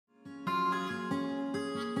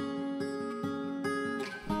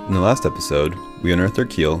In the last episode, we unearthed our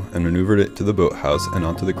keel and maneuvered it to the boathouse and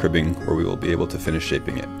onto the cribbing where we will be able to finish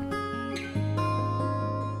shaping it.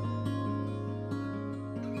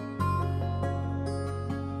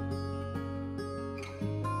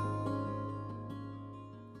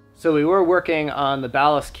 So we were working on the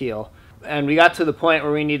ballast keel, and we got to the point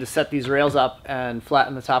where we need to set these rails up and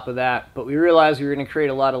flatten the top of that, but we realized we were going to create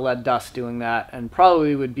a lot of lead dust doing that, and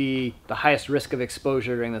probably would be the highest risk of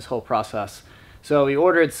exposure during this whole process. So we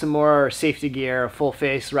ordered some more safety gear, a full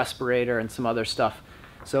face respirator, and some other stuff.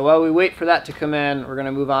 So while we wait for that to come in, we're going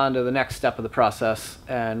to move on to the next step of the process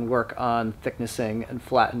and work on thicknessing and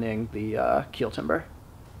flattening the keel timber.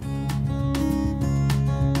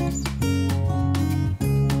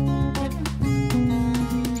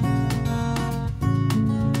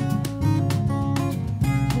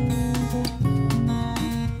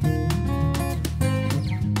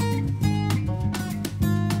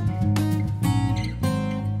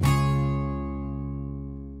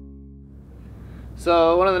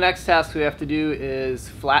 So one of the next tasks we have to do is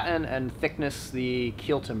flatten and thickness the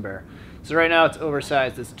keel timber. So right now it's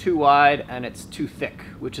oversized, it's too wide and it's too thick,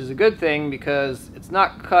 which is a good thing because it's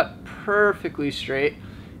not cut perfectly straight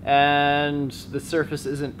and the surface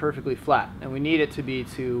isn't perfectly flat, and we need it to be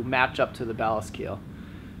to match up to the ballast keel.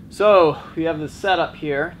 So we have this setup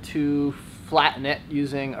here to flatten it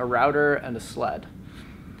using a router and a sled.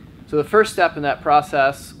 So the first step in that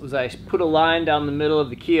process was I put a line down the middle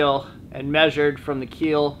of the keel and measured from the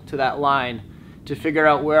keel to that line to figure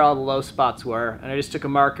out where all the low spots were. And I just took a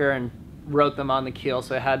marker and wrote them on the keel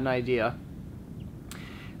so I had an idea.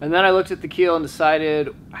 And then I looked at the keel and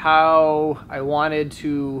decided how I wanted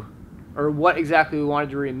to, or what exactly we wanted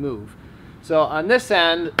to remove. So on this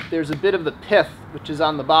end, there's a bit of the pith, which is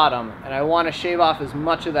on the bottom, and I want to shave off as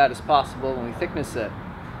much of that as possible when we thickness it.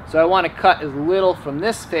 So I want to cut as little from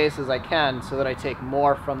this face as I can so that I take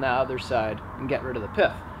more from the other side and get rid of the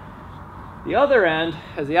pith. The other end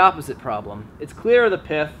has the opposite problem. It's clear of the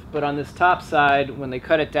pith, but on this top side, when they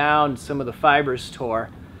cut it down, some of the fibers tore.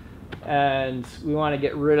 And we want to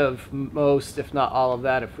get rid of most, if not all of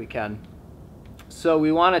that if we can. So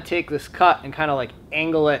we want to take this cut and kind of like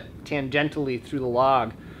angle it tangentially through the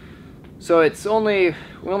log. So we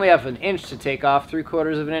only have an inch to take off,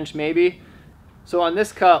 3/4 of an inch maybe. So on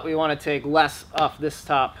this cut, we want to take less off this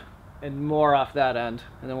top and more off that end.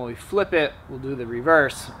 And then when we flip it, we'll do the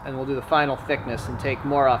reverse and we'll do the final thickness and take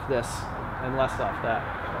more off this and less off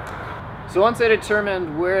that. So once I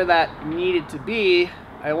determined where that needed to be,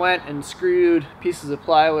 I went and screwed pieces of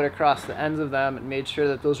plywood across the ends of them and made sure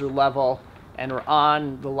that those were level and were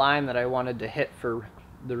on the line that I wanted to hit for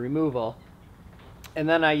the removal. And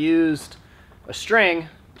then I used a string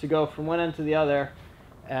to go from one end to the other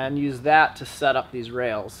and use that to set up these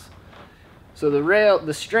rails. So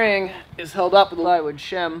the string is held up with a plywood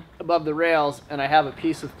shim above the rails, and I have a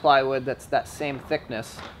piece of plywood that's that same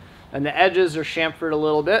thickness. And the edges are chamfered a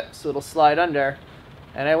little bit, so it'll slide under.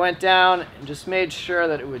 And I went down and just made sure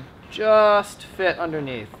that it would just fit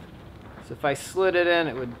underneath. So if I slid it in,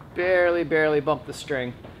 it would barely bump the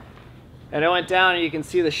string. And I went down and you can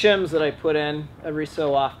see the shims that I put in every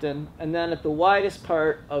so often. And then at the widest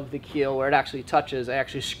part of the keel, where it actually touches, I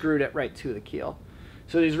actually screwed it right to the keel.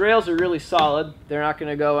 So these rails are really solid. They're not going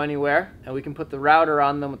to go anywhere. And we can put the router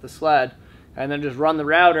on them with the sled and then just run the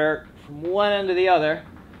router from one end to the other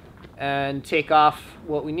and take off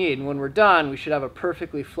what we need. And when we're done, we should have a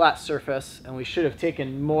perfectly flat surface, and we should have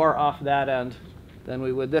taken more off that end than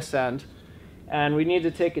we would this end. And we need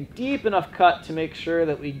to take a deep enough cut to make sure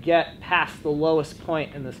that we get past the lowest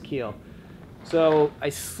point in this keel. So I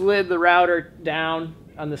slid the router down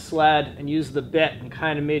on the sled and used the bit and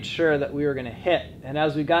kind of made sure that we were going to hit. And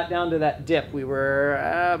as we got down to that dip, we were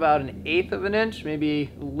about 1/8 of an inch,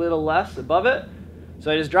 maybe a little less above it.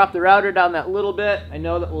 So I just dropped the router down that little bit. I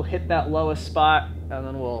know that we'll hit that lowest spot, and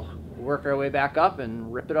then we'll work our way back up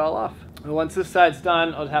and rip it all off. And once this side's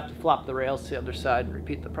done, I'll have to flop the rails to the other side and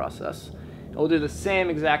repeat the process. We'll do the same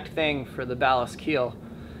exact thing for the ballast keel,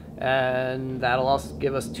 and that'll also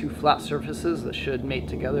give us two flat surfaces that should mate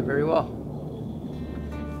together very well.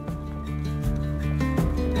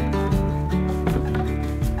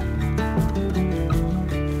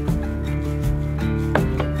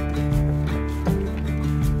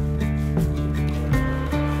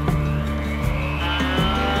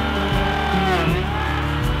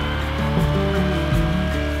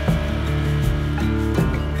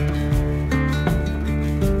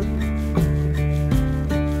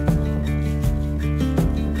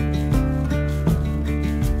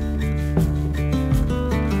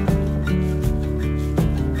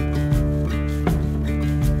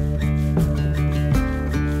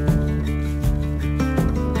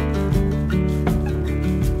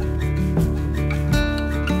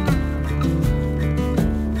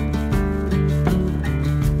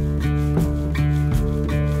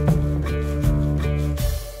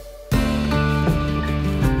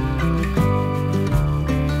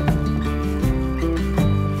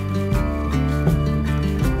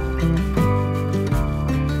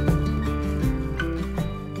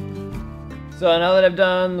 So now that I've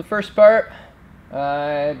done the first part,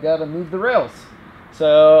 I've got to move the rails.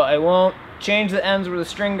 So I won't change the ends where the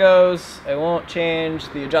string goes. I won't change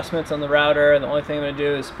the adjustments on the router. The only thing I'm going to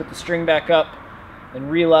do is put the string back up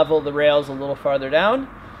and re-level the rails a little farther down.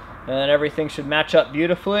 And then everything should match up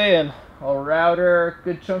beautifully, and I'll router a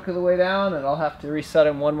good chunk of the way down, and I'll have to reset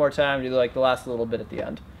them one more time, do like the last little bit at the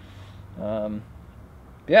end.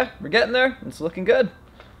 Yeah, we're getting there. It's looking good.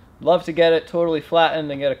 Love to get it totally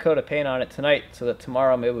flattened and get a coat of paint on it tonight so that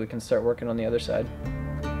tomorrow maybe we can start working on the other side.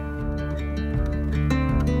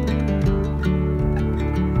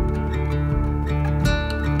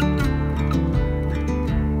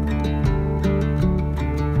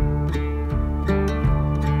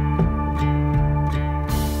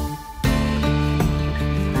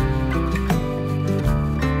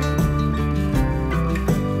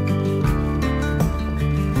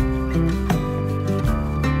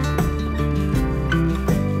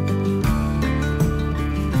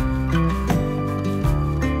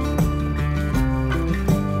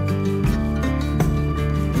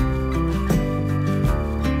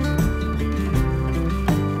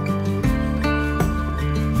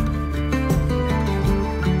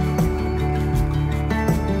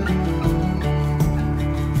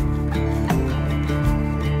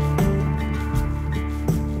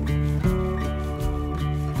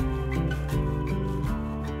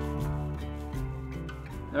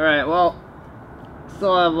 Alright, well,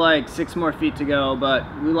 still have like 6 more feet to go,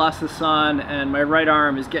 but we lost the sun and my right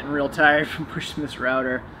arm is getting real tired from pushing this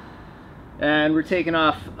router. And we're taking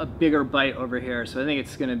off a bigger bite over here, so I think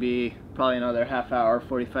it's going to be probably another half hour,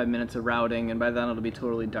 45 minutes of routing, and by then it'll be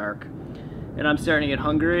totally dark. And I'm starting to get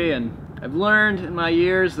hungry, and I've learned in my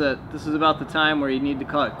years that this is about the time where you need to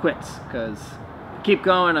call it quits, because if I keep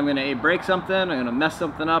going, I'm going to break something, I'm going to mess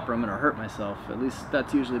something up, or I'm going to hurt myself. At least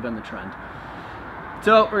that's usually been the trend.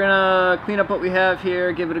 So we're going to clean up what we have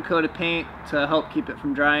here, give it a coat of paint to help keep it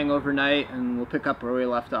from drying overnight, and we'll pick up where we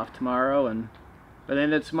left off tomorrow. And by the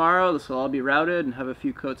end of tomorrow, this will all be routed and have a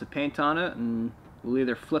few coats of paint on it, and we'll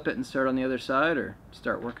either flip it and start on the other side, or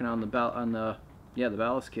start working on the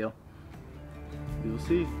ballast keel. We will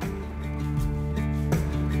see.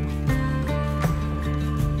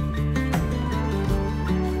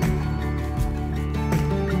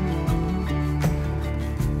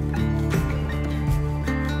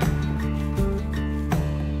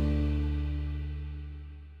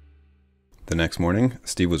 The next morning,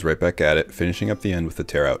 Steve was right back at it, finishing up the end with the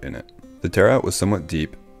tear out in it. The tear out was somewhat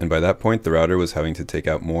deep, and by that point the router was having to take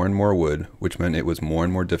out more and more wood, which meant it was more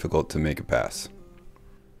and more difficult to make a pass.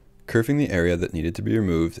 Curving the area that needed to be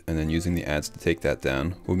removed and then using the adze to take that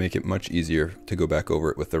down will make it much easier to go back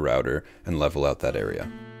over it with the router and level out that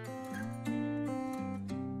area.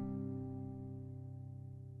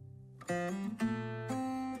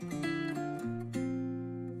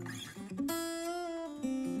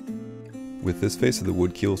 With this face of the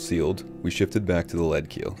wood keel sealed, we shifted back to the lead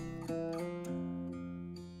keel.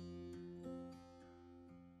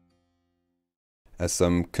 As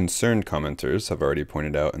some concerned commenters have already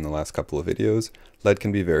pointed out in the last couple of videos, lead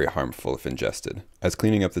can be very harmful if ingested. As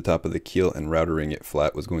cleaning up the top of the keel and routering it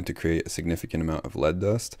flat was going to create a significant amount of lead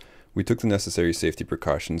dust, we took the necessary safety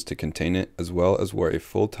precautions to contain it, as well as wore a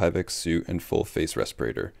full Tyvek suit and full face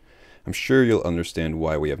respirator. I'm sure you'll understand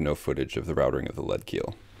why we have no footage of the routering of the lead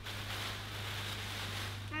keel.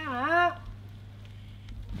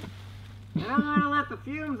 I don't want to let the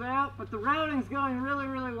fumes out, but the routing's going really,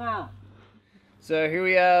 really well. So here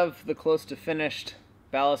we have the close to finished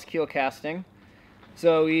ballast keel casting.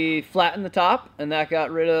 So we flattened the top, and that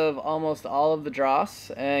got rid of almost all of the dross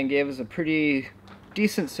and gave us a pretty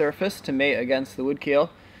decent surface to mate against the wood keel.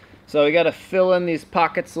 So we got to fill in these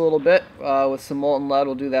pockets a little bit with some molten lead.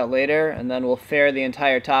 We'll do that later, and then we'll fair the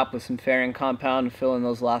entire top with some fairing compound and fill in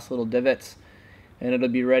those last little divots, and it'll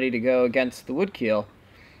be ready to go against the wood keel.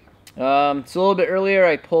 So a little bit earlier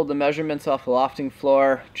I pulled the measurements off the lofting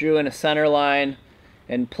floor, drew in a center line,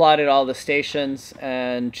 and plotted all the stations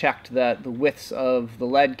and checked that the widths of the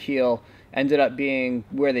lead keel ended up being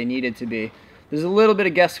where they needed to be. There's a little bit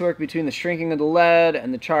of guesswork between the shrinking of the lead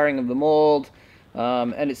and the charring of the mold,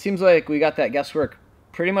 and it seems like we got that guesswork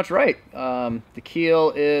pretty much right. The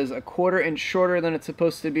keel is a 1/4 inch shorter than it's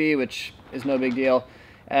supposed to be, which is no big deal,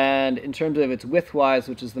 and in terms of its width-wise,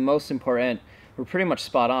 which is the most important, we're pretty much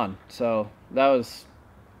spot on. So that was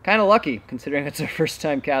kind of lucky considering it's our first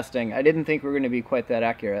time casting. I didn't think we were going to be quite that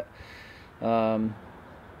accurate. So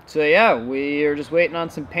yeah, we are just waiting on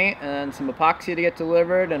some paint and some epoxy to get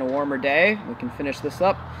delivered and a warmer day. We can finish this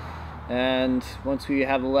up, and once we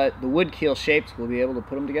have the wood keel shaped, we'll be able to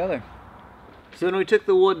put them together. So when we took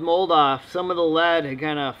the wood mold off, some of the lead had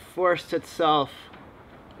kind of forced itself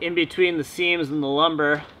in between the seams and the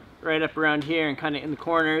lumber, right up around here and kind of in the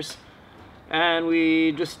corners. And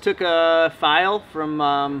we just took a file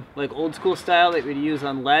from like old school style that we'd use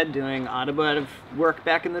on lead doing automotive work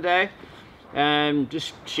back in the day, and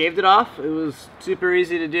just shaved it off. It was super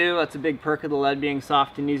easy to do. That's a big perk of the lead being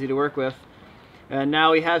soft and easy to work with. And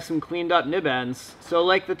now we have some cleaned up nib ends. So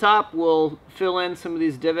like the top, we'll fill in some of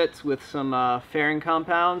these divots with some fairing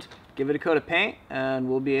compound, give it a coat of paint, and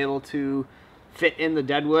we'll be able to fit in the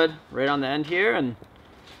deadwood right on the end here. And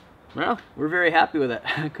well, we're very happy with it.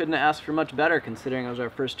 I couldn't have asked for much better considering it was our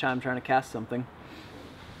first time trying to cast something.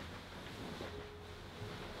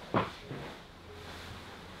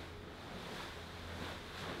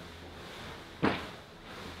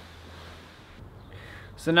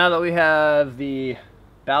 So now that we have the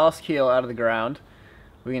ballast keel out of the ground,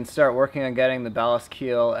 we can start working on getting the ballast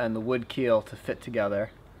keel and the wood keel to fit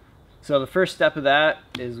together. So the first step of that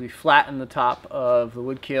is we flatten the top of the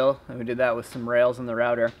wood keel, and we did that with some rails in the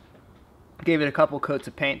router. Gave it a couple coats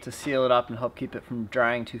of paint to seal it up and help keep it from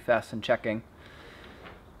drying too fast and checking.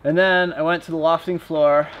 And then I went to the lofting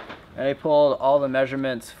floor and I pulled all the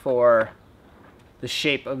measurements for the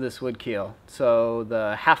shape of this wood keel. So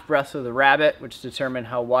the half breadth of the rabbet, which determine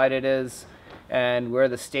how wide it is, and where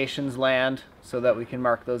the stations land so that we can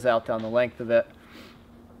mark those out down the length of it.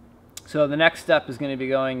 So the next step is going to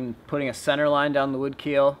be putting a center line down the wood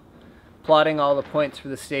keel, plotting all the points for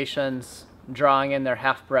the stations, drawing in their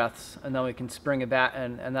half breadths, and then we can spring a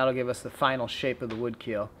batten, and that'll give us the final shape of the wood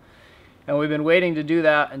keel. And we've been waiting to do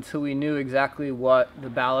that until we knew exactly what the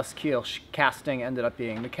ballast keel casting ended up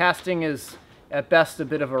being. The casting is at best a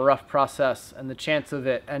bit of a rough process, and the chance of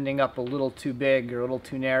it ending up a little too big or a little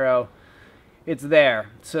too narrow, it's there.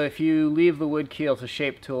 So if you leave the wood keel to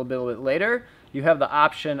shape till a little bit later, you have the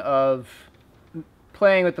option of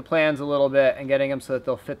playing with the plans a little bit and getting them so that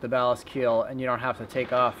they'll fit the ballast keel, and you don't have to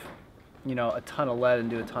take off, you know, a ton of lead and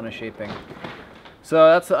do a ton of shaping. So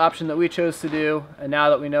that's the option that we chose to do, and now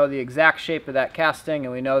that we know the exact shape of that casting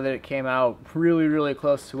and we know that it came out really, really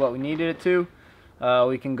close to what we needed it to,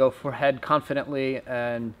 we can go ahead confidently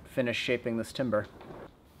and finish shaping this timber.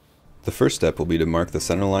 The first step will be to mark the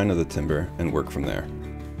center line of the timber and work from there.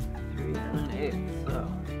 3 1/8. So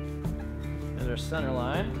there's our center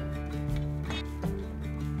line.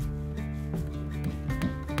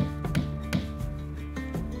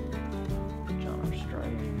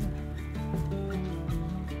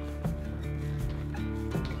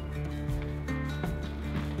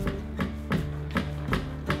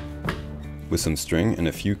 With some string and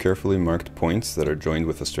a few carefully marked points that are joined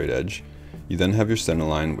with a straight edge, you then have your center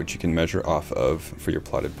line, which you can measure off of for your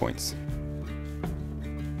plotted points.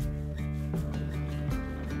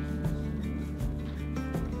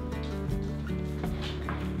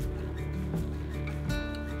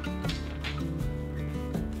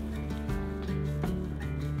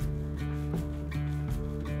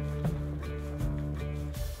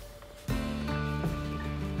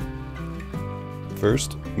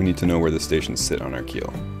 First, we need to know where the stations sit on our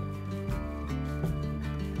keel.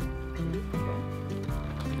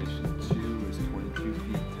 Station 2 is 22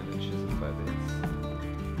 feet 10 inches and 5/8.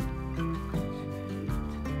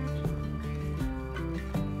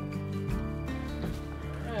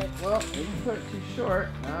 Alright, well, we didn't cut it too short.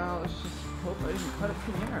 Now let's just hope I didn't cut it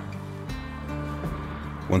too narrow.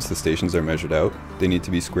 Once the stations are measured out, they need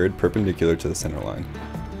to be squared perpendicular to the center line.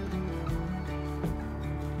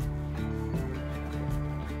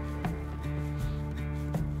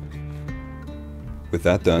 With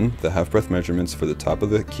that done, the half-breadth measurements for the top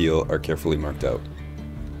of the keel are carefully marked out.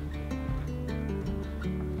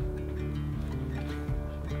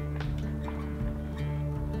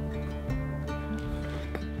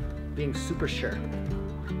 Being super sure.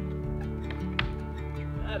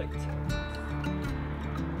 Addict.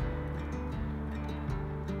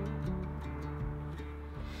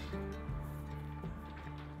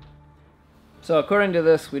 So according to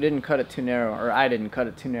this, we didn't cut it too narrow, or I didn't cut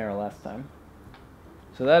it too narrow last time.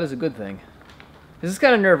 So that is a good thing. This is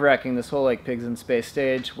kind of nerve-wracking, this whole like pigs in space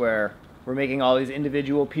stage where we're making all these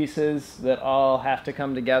individual pieces that all have to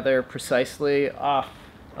come together precisely off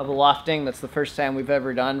of a lofting. That's the first time we've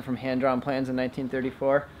ever done from hand-drawn plans in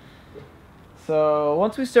 1934. So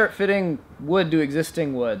once we start fitting wood to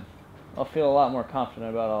existing wood, I'll feel a lot more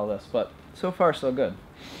confident about all this, but so far so good.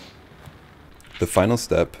 The final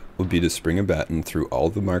step will be to spring a batten through all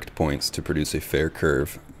the marked points to produce a fair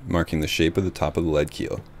curve, marking the shape of the top of the lead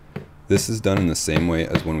keel. This is done in the same way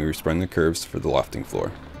as when we resprung the curves for the lofting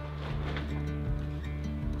floor.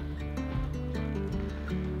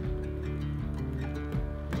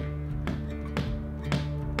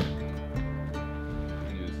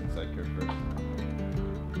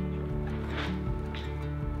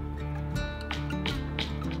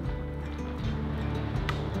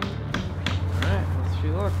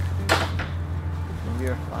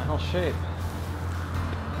 your final shape.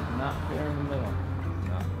 Not fair in the middle.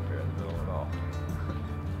 Not fair in the middle at all.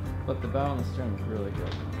 But the bow and the stern look really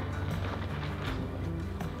good.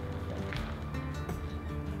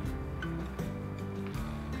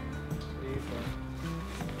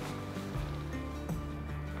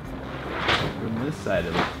 From this side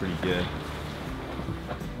it looks pretty good.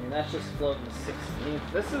 I mean, that's just floating the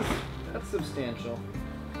 16th. That's substantial.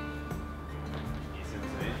 Decent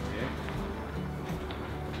space here.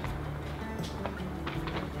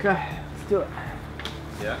 Okay, let's do it.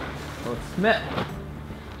 Yeah. Let's submit.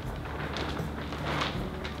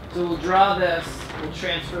 So we'll draw this, we'll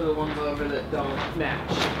transfer the ones over that don't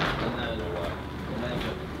match, and then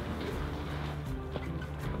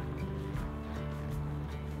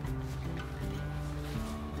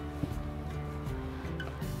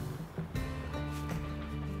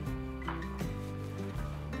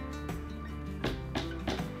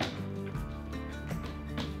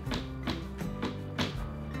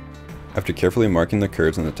After carefully marking the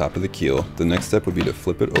curves on the top of the keel, the next step would be to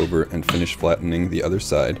flip it over and finish flattening the other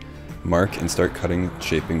side, mark and start cutting and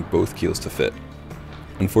shaping both keels to fit.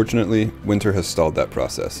 Unfortunately, winter has stalled that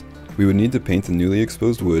process. We would need to paint the newly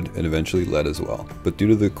exposed wood and eventually lead as well, but due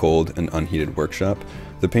to the cold and unheated workshop,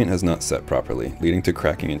 the paint has not set properly, leading to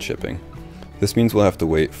cracking and chipping. This means we'll have to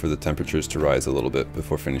wait for the temperatures to rise a little bit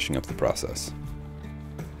before finishing up the process.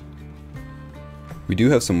 We do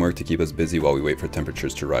have some work to keep us busy while we wait for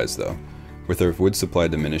temperatures to rise though. With our wood supply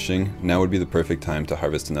diminishing, now would be the perfect time to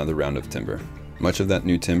harvest another round of timber. Much of that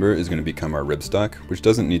new timber is going to become our ribstock, which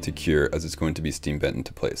doesn't need to cure as it's going to be steam bent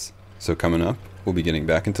into place. So coming up, we'll be getting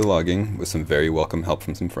back into logging with some very welcome help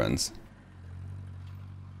from some friends.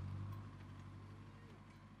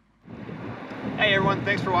 Hey everyone,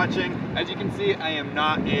 thanks for watching. As you can see, I am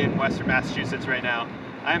not in Western Massachusetts right now.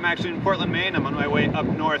 I am actually in Portland, Maine. I'm on my way up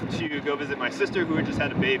north to go visit my sister who had just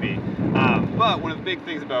had a baby. But one of the big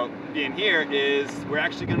things about being here is we're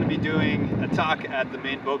actually going to be doing a talk at the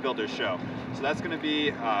Maine Boatbuilder show. So that's going to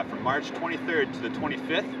be from March 23rd to the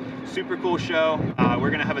 25th. Super cool show.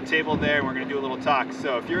 We're going to have a table there and we're going to do a little talk.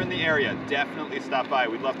 So if you're in the area, definitely stop by.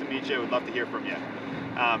 We'd love to meet you. We'd love to hear from you.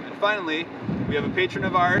 And finally, we have a patron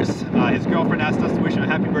of ours. His girlfriend asked us to wish him a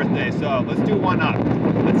happy birthday, so let's do one up.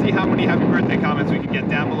 Let's see how many happy birthday comments we can get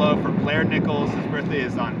down below for Blair Nichols. His birthday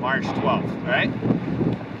is on March 12th, all right?